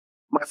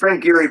my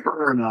friend Gary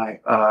Burr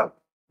and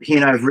he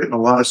and I have written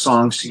a lot of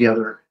songs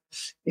together.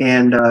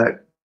 And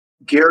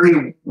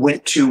Gary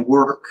went to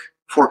work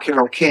for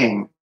Carole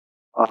King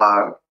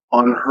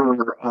on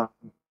her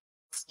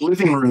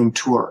living room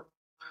tour.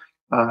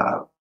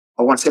 I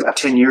want to say about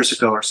 10 years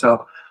ago or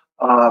so.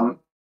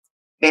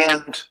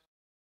 And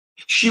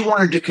she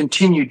wanted to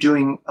continue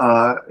doing,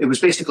 it was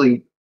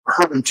basically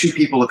her and two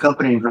people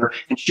accompanying her,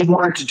 and she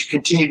wanted to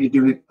continue to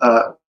do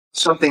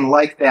something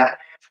like that.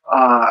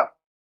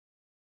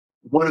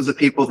 One of the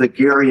people that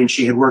Gary and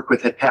she had worked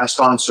with had passed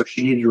on, so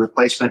she needed a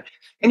replacement.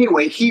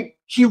 Anyway, he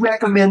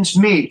recommends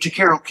me to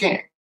Carole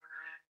King.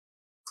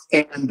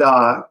 And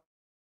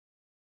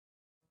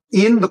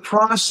in the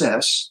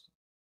process,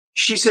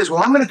 she says,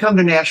 well, I'm going to come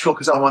to Nashville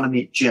because I want to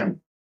meet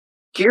Jim.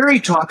 Gary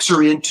talks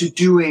her into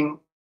doing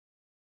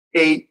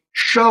a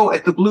show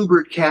at the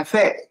Bluebird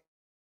Cafe,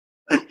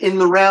 an in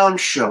the round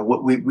show.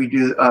 What we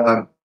do,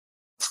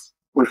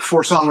 where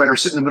four songwriters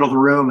sit in the middle of the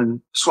room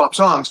and swap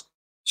songs.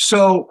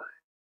 So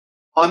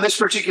on this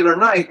particular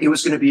night, it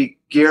was going to be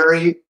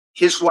Gary,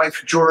 his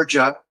wife,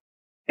 Georgia,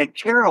 and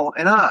Carole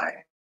and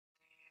I.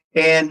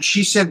 And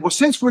she said, well,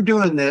 since we're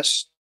doing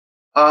this,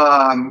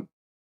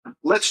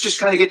 let's just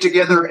kind of get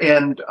together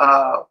and,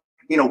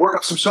 work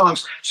up some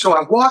songs. So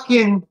I walk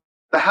in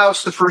the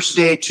house the first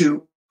day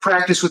to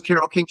practice with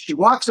Carole King. She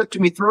walks up to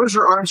me, throws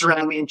her arms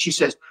around me, and she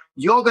says,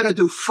 you're going to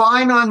do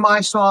fine on my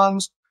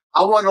songs.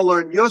 I want to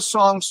learn your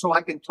songs so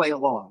I can play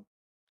along.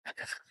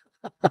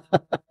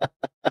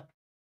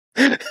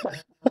 I'm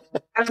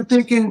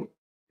thinking,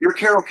 you're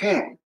Carole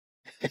King.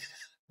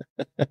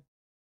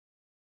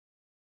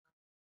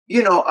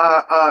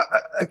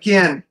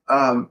 Again,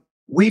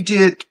 we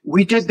did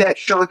that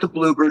show at the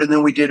Bluebird, and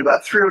then we did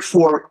about 3 or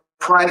 4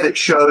 private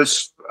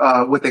shows,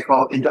 what they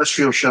call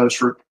industrial shows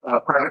for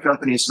private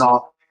companies and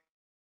all.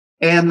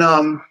 And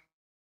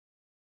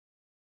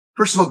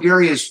first of all,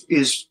 Gary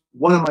is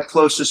one of my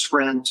closest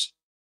friends.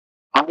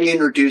 I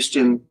introduced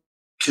him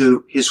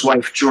to his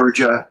wife,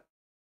 Georgia.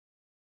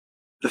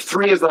 The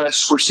 3 of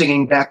us were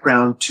singing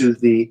background to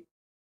the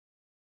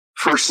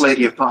First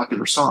Lady of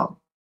Popular Song.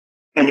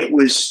 And it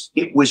was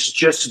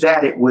just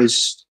that.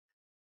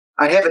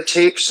 I have a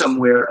tape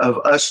somewhere of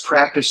us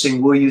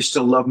practicing Will You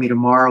Still Love Me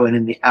Tomorrow? And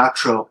in the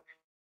outro,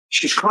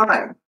 she's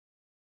crying.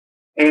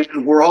 And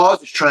we're all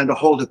just trying to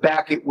hold it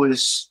back.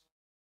 There's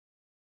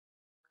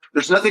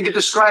nothing to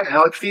describe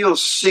how it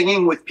feels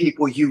singing with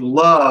people you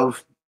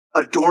love,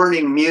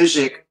 adorning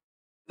music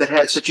that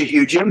had such a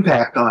huge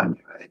impact on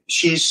you.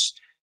 She's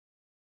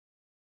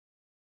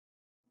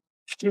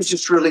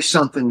just really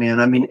something, man.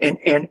 I mean,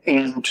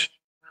 and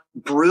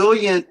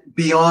brilliant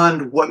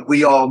beyond what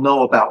we all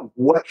know about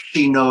what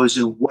she knows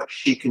and what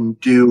she can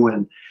do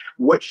and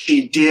what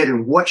she did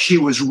and what she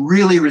was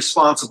really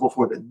responsible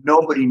for that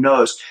nobody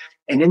knows.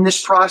 And in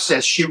this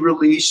process, she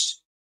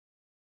released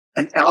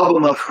an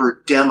album of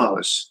her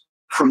demos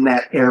from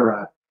that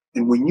era.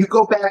 And when you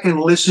go back and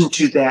listen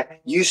to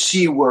that, you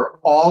see where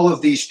all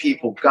of these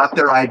people got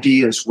their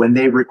ideas when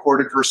they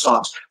recorded her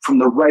songs, from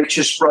the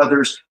Righteous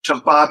Brothers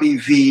to Bobby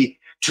V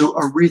to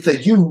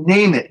Aretha, you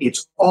name it.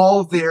 It's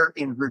all there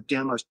in her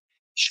demos.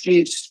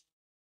 They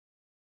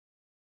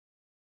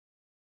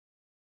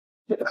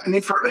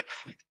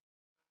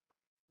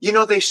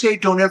say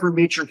don't ever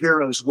meet your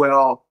heroes.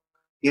 Well,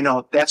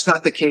 that's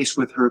not the case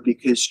with her,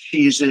 because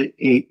she's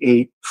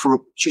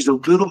she's a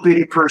little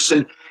bitty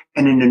person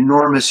and an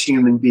enormous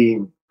human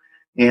being.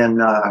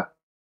 And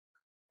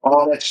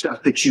all that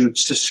stuff that you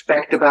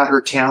suspect about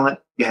her talent,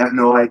 you have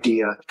no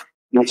idea.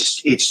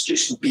 It's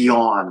just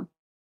beyond.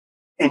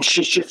 And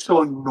she's just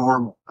so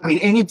normal. I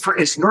mean,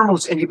 as normal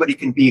as anybody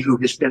can be who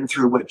has been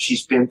through what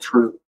she's been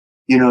through.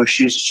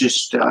 She's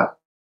just,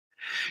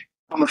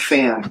 I'm a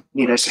fan.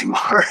 Need I say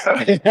more?